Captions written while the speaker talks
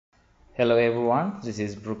Hello everyone, this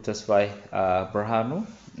is Bruktasvai Berhanu.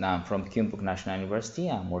 I'm from Kimbuk National University.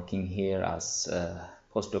 I'm working here as a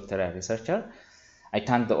postdoctoral researcher. I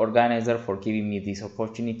thank the organizer for giving me this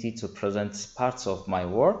opportunity to present parts of my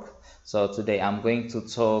work. So today I'm going to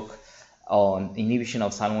talk on inhibition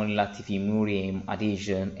of Salmonella Typhimurium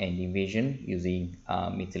adhesion and invasion using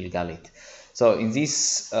methyl gallate. So in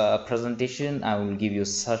this presentation, I will give you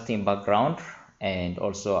certain background, and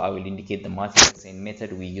also I will indicate the methods and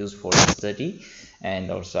method we use for the study, and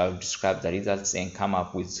also I will describe the results and come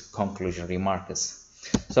up with conclusion remarks.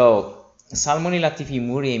 So Salmonella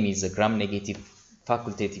typhimurium is a gram-negative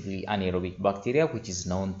facultatively anaerobic bacteria which is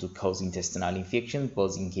known to cause intestinal infection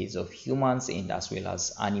both in case of humans and as well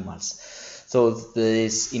as animals. So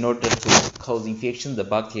in order to cause infection, the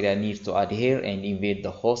bacteria need to adhere and invade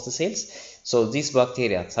the host cells. So this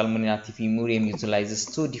bacteria, Salmonella typhimurium, utilizes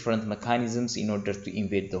two different mechanisms in order to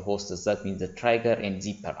invade the hosts. That means the trigger and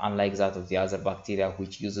zipper, unlike that of the other bacteria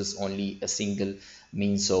which uses only a single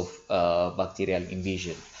means of bacterial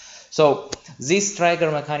invasion. So this trigger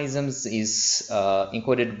mechanisms is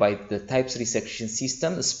encoded by the type resection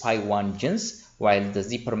system SPY1 genes, while the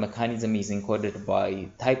zipper mechanism is encoded by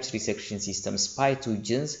type resection system SPY2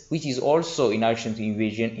 genes, which is also, in addition to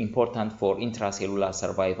invasion, important for intracellular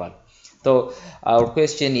survival. So our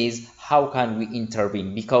question is, how can we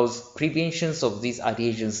intervene? Because prevention of these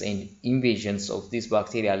adhesions and invasions of this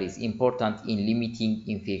bacteria is important in limiting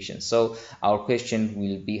infection. So our question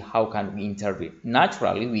will be, how can we intervene?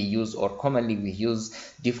 Naturally, we use, or commonly we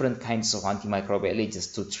use, different kinds of antimicrobial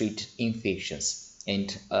agents to treat infections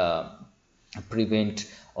and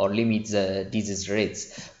prevent or limit the disease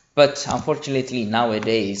rates. But unfortunately,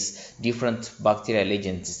 nowadays, different bacterial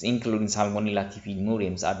agents, including Salmonella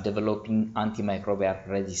typhimurium, are developing antimicrobial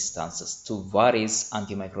resistances to various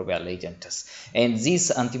antimicrobial agents. And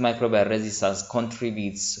this antimicrobial resistance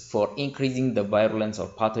contributes for increasing the virulence or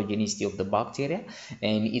pathogenicity of the bacteria,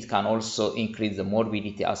 and it can also increase the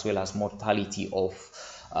morbidity as well as mortality of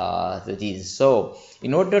the disease. So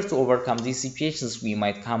in order to overcome these situations, we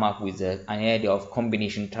might come up with an idea of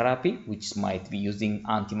combination therapy, which might be using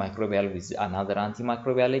antimicrobial with another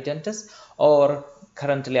antimicrobial agents, or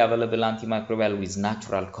currently available antimicrobial with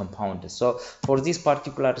natural compounds. So for this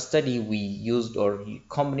particular study, we used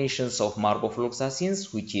combinations of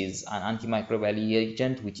marbofloxacins, which is an antimicrobial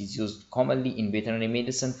agent which is used commonly in veterinary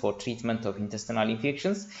medicine for treatment of intestinal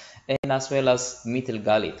infections, and as well as methyl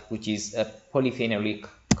gallate, which is a polyphenolic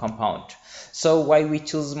compound. So why we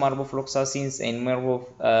choose marbofloxacins and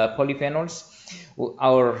polyphenols?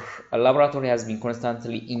 Our laboratory has been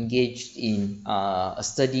constantly engaged in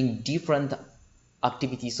studying different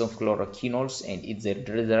activities of chloroquinols and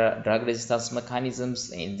their drug resistance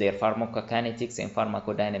mechanisms and their pharmacokinetics and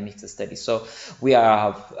pharmacodynamics studies. So we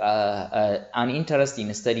have an interest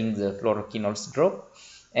in studying the chloroquinols group.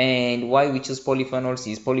 And why we choose polyphenols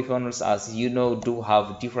is polyphenols, as you know, do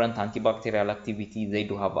have different antibacterial activity. They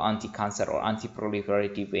do have anti-cancer or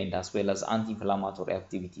anti-proliferative and as well as anti-inflammatory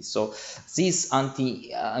activities. So these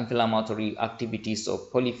anti-inflammatory activities of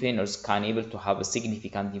polyphenols can able to have a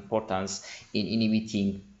significant importance in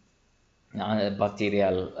inhibiting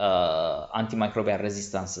bacterial antimicrobial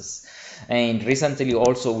resistances. And recently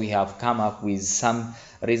also we have come up with some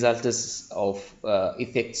results of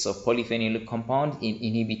effects of polyphenolic compound in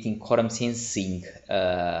inhibiting quorum sensing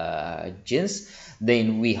genes.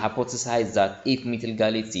 Then we hypothesize that if methyl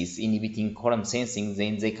gallate is inhibiting quorum sensing,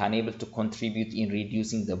 then they can able to contribute in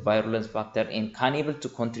reducing the virulence factor and can able to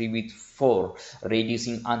contribute for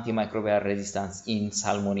reducing antimicrobial resistance in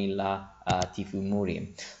Salmonella typhimurium.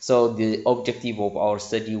 So the objective of our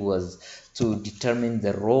study was to determine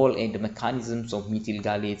the role and the mechanisms of methyl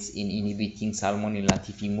gallate in inhibiting Salmonella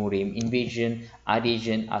typhimurium invasion,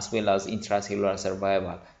 adhesion, as well as intracellular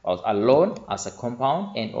survival, alone as a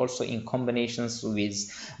compound and also in combinations with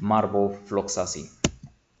marbofloxacin.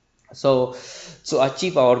 So to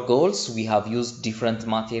achieve our goals, we have used different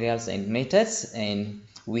materials and methods, and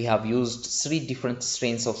we have used 3 different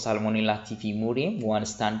strains of Salmonella typhimurium, one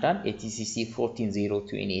standard ATCC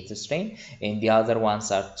 14028 strain, and the other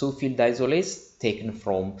ones are 2 field isolates taken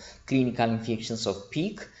from clinical infections of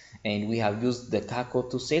pig. And we have used the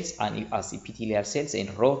CACO2 cells and as epithelial cells and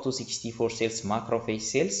RO264 cells macrophage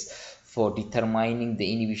cells for determining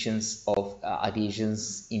the inhibitions of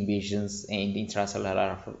adhesions, invasions, and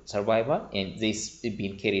intracellular survival, and this is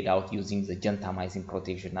being carried out using the gentamicin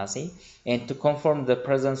protection assay. And to confirm the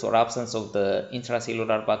presence or absence of the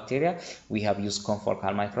intracellular bacteria, we have used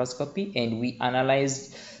confocal microscopy, and we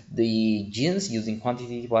analyzed the genes using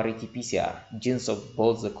quantitative RT-PCR. Genes of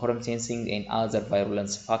both the quorum sensing and other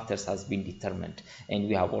virulence factors has been determined, and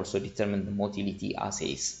we have also determined the motility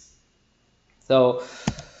assays. So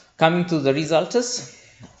coming to the results,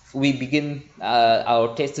 we begin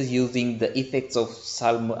our test using the effects of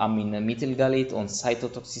methyl gallate on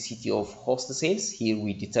cytotoxicity of host cells. Here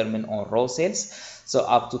we determine on raw cells. So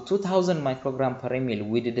up to 2000 microgram per ml,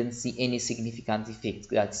 we didn't see any significant effect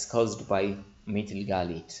that's caused by methyl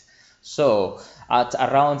gallate. So at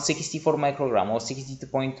around 64 microgram or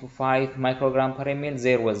 62.25 microgram per ml,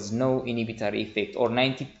 there was no inhibitory effect, or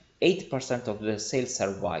 98% of the cells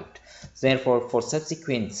survived. Therefore, for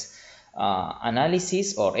subsequent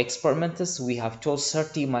analysis or experiments, we have chose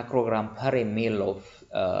 30 microgram per ml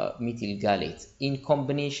of methyl gallate in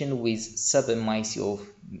combination with 7 mice of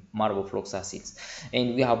marbofloxacins,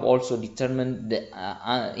 and we have also determined the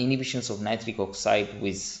inhibitions of nitric oxide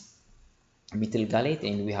with methyl gallate,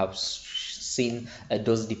 and we have seen a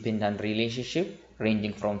dose dependent relationship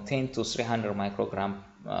ranging from 10 to 300 microgram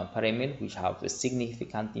per ml, which have a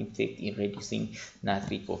significant effect in reducing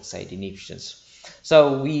nitric oxide inhibitions.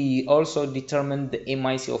 So we also determined the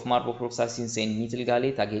MIC of marbofloxacins and methyl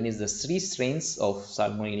gallate against the 3 strains of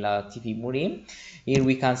Salmonella typhimurium. Here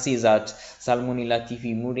we can see that Salmonella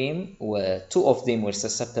typhimurium, 2 of them were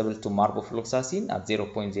susceptible to marbofloxacin at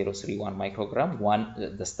 0.031 microgram, one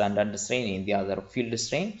the standard strain and the other field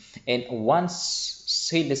strain, and one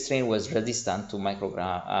field strain was resistant to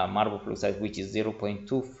marbofloxacin, which is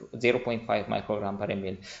 0.5 microgram per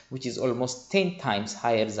ml, which is almost 10 times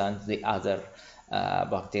higher than the other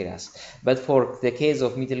bacteria. But for the case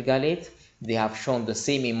of methyl gallate, they have shown the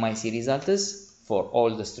same MIC results for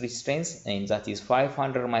all the 3 strains, and that is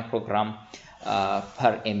 500 microgram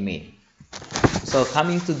per ml. So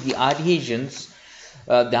coming to the adhesions,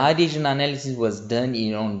 the adhesion analysis was done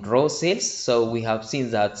on raw cells. So we have seen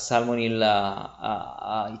that Salmonella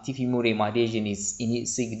typhimurium adhesion is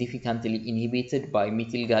significantly inhibited by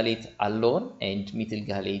methyl gallate alone and methyl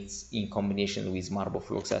gallate in combination with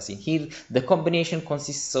marbofloxacin. Here the combination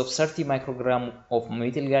consists of 30 microgram of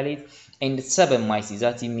methyl gallate and 7 mice,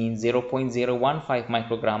 that means 0.015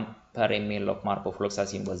 microgram per ml of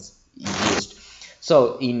marbofloxacin was used.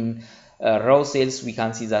 So in raw cells, we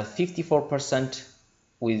can see that 54%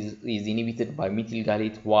 is inhibited by methyl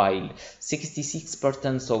gallate, while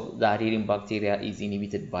 66% of the adhering bacteria is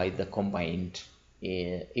inhibited by the combined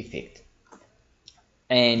effect.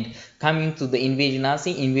 And coming to the invasion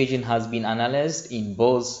assay, invasion has been analyzed in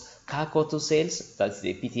both CACO2 cells, that's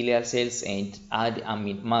the epithelial cells, and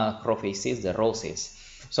macrophage cells, the raw cells.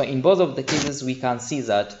 So in both of the cases, we can see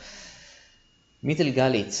that methyl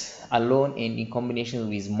gallate alone and in combination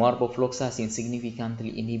with marbofloxacin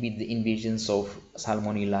significantly inhibit the invasions of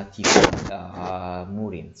Salmonella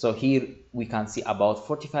typhimurium. So here we can see about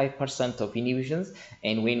 45% of inhibitions,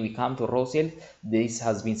 and when we come to raw cells, this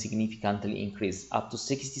has been significantly increased. Up to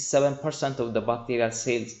 67% of the bacterial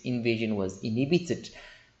cells invasion was inhibited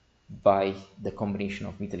by the combination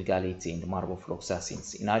of methyl gallate and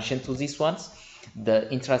marbofloxacins. In addition to these ones, the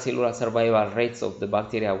intracellular survival rates of the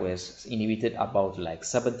bacteria was inhibited about like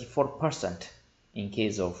 74% in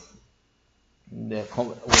case of the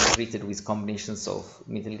when treated with combinations of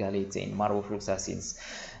methyl gallate and marbofloxacins.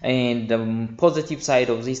 And the positive side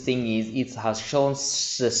of this thing is it has shown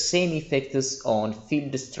the same effects on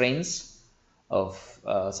field strains of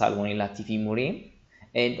Salmonella typhimurium,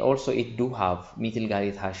 and also it do have methyl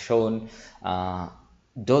gallate has shown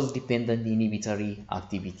dose-dependent inhibitory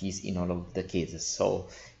activities in all of the cases. So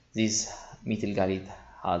this methyl gallate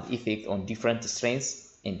has effect on different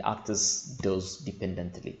strains and acts dose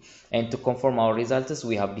dependently. And to confirm our results,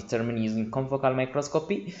 we have determined using confocal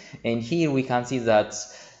microscopy, and here we can see that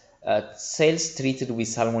cells treated with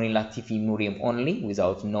Salmonella typhimurium only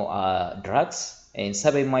without no drugs, and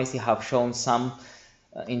sub-mice have shown some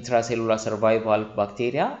intracellular survival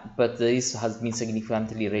bacteria, but this has been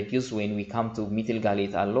significantly reduced when we come to methyl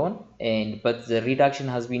gallate alone, but the reduction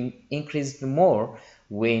has been increased more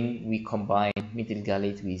when we combine methyl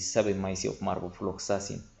gallate with sub-mice of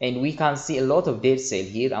marbofloxacin. And we can see a lot of dead cell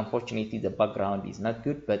here. Unfortunately, the background is not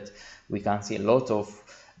good, but we can see a lot of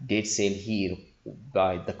dead cell here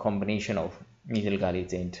by the combination of methyl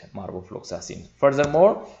gallate and marbofloxacin.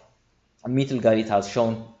 Furthermore, methyl gallate has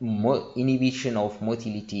shown inhibition of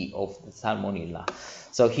motility of the Salmonella.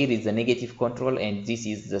 So here is the negative control, and this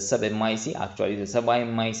is the sub-mice. Actually, the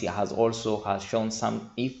sub-mice has shown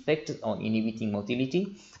some effect on inhibiting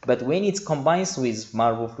motility, but when it combines with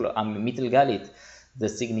methyl gallate, the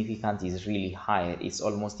significance is really higher. It's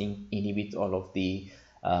almost inhibit all of the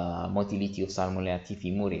motility of Salmonella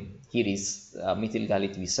typhimurium. Here is methyl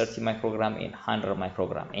gallate with 30 microgram and 100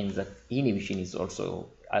 microgram, and the inhibition is also,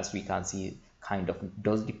 as we can see, kind of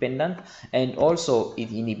dose dependent, and also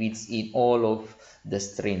it inhibits in all of the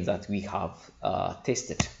strains that we have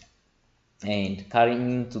tested. And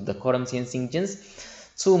carrying to the quorum sensing genes,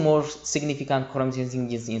 two more significant quorum sensing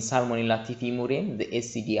genes in Salmonella typhimurium, the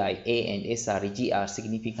SCDIA and SRG, are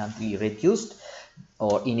significantly reduced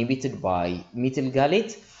or inhibited by methyl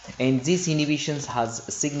gallate, and this inhibition has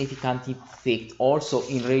a significant effect also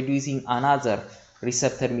in reducing another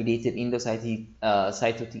receptor mediated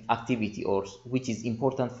endocytotic activity, or which is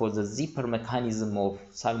important for the zipper mechanism of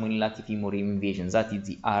Salmonella typhimurium invasion, that is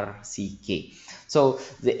the RCK. So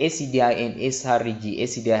the ACDI and SRG,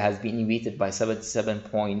 ACDI has been inhibited by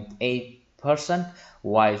 77.8%,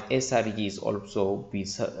 while SRG is also been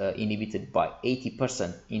inhibited by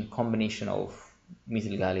 80% in combination of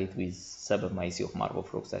methyl gallate with subamycin of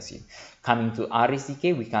marbofloxacin. Coming to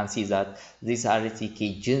RCK, we can see that this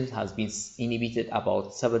RCK gene has been inhibited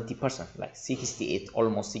about 70%, like 68,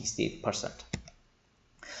 almost 68%.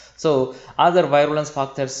 So other virulence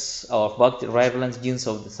factors or virulence genes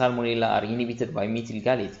of the Salmonella are inhibited by methyl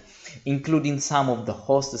gallate, including some of the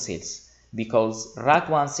host cells, because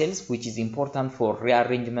RAC1 cells, which is important for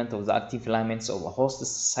rearrangement of the active filaments of a host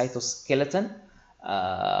cytoskeleton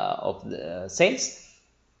of the cells,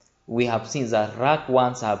 we have seen that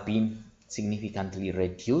RAC1s have been significantly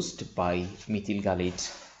reduced by methyl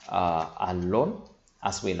gallate alone,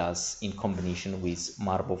 as well as in combination with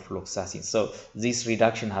marbofloxacin. So this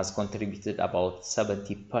reduction has contributed about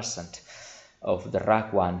 70% of the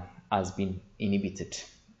RAC1 has been inhibited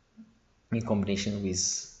in combination with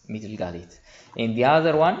methyl gallate. And the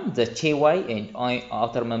other one, the CHY and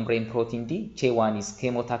outer membrane protein D. CHY1 is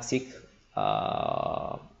chemotoxic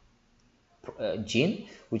gene,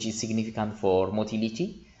 which is significant for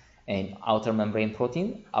motility, and outer membrane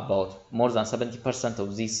protein, about more than 70%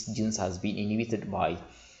 of these genes has been inhibited by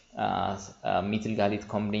methyl gallate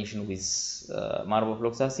combination with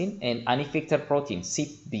marbofloxacin. And an effector protein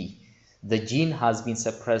CYP, the gene has been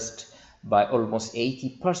suppressed by almost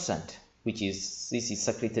 80%, which is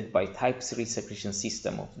secreted by type 3 secretion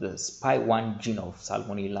system of the SPY1 gene of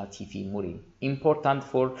Salmonella typhimurium, important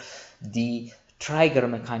for the trigger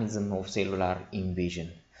mechanism of cellular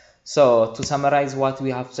invasion. So to summarize what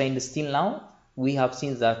we have seen still now, we have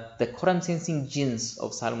seen that the quorum sensing genes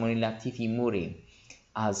of Salmonella typhimurium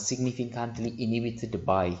are significantly inhibited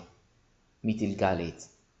by methyl gallate,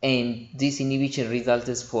 and this inhibition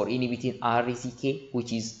results for inhibiting RCK,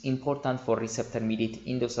 which is important for receptor mediated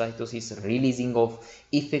endocytosis, releasing of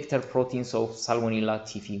effector proteins of Salmonella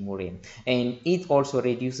typhimurium, and it also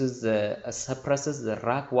reduces suppresses the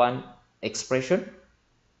RAC1 expression,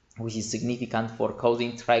 which is significant for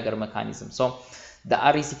causing trigger mechanism. So the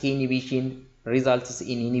RCK inhibition results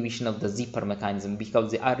in inhibition of the zipper mechanism,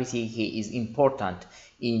 because the RCK is important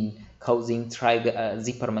in causing trigger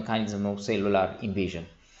zipper mechanism of cellular invasion.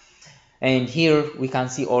 And here we can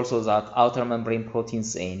see also that outer membrane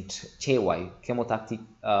proteins and CHY, chemotoxic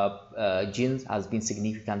genes, has been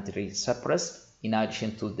significantly suppressed, in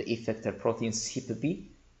addition to the effector protein CYP,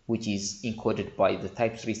 which is encoded by the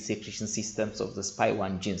type 3 secretion systems of the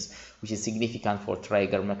SPY1 genes, which is significant for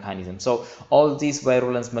trigger mechanism. So all these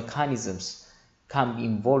virulence mechanisms can be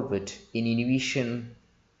involved in inhibition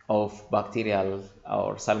of bacterial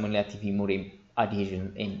or Salmonella typhimurium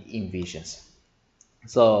adhesion and invasions.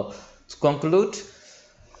 So to conclude,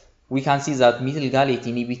 we can see that methyl gallate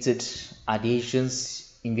inhibited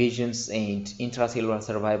adhesions, invasions, and intracellular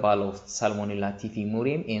survival of Salmonella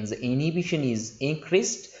typhimurium, and the inhibition is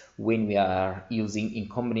increased when we are using in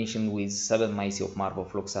combination with subamycin of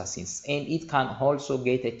marbofloxacin, and it can also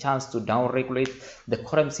get a chance to downregulate the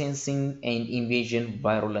quorum sensing and invasion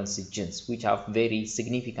virulence genes, which are very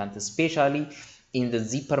significant, especially in the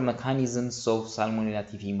zipper mechanisms of Salmonella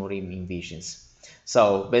typhimurium invasions.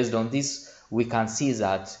 So based on this, we can see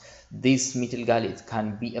that this methyl gallate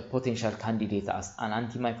can be a potential candidate as an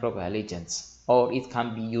antimicrobial agent, or it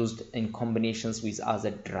can be used in combinations with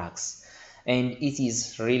other drugs. And it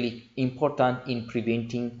is really important in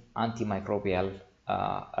preventing antimicrobial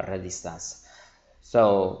resistance.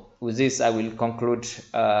 So with this, I will conclude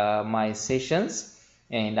my sessions,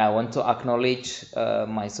 and I want to acknowledge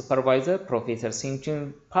my supervisor, Professor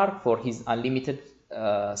Singchun Park, for his unlimited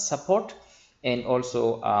support, and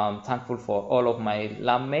also thankful for all of my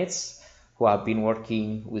lab mates who have been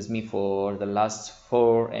working with me for the last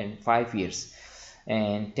 4 and 5 years.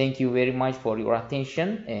 And thank you very much for your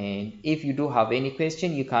attention. And if you do have any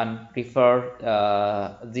question, you can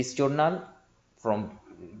refer this journal from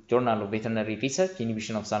Journal of Veterinary Research,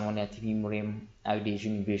 Inhibition of Salmonella Typhimurium,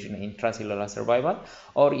 Adhesion, Invasion, and Intracellular Survival,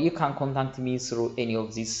 or you can contact me through any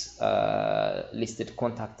of these listed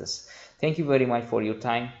contacts. Thank you very much for your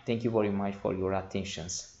time. Thank you very much for your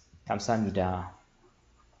attentions. 감사합니다.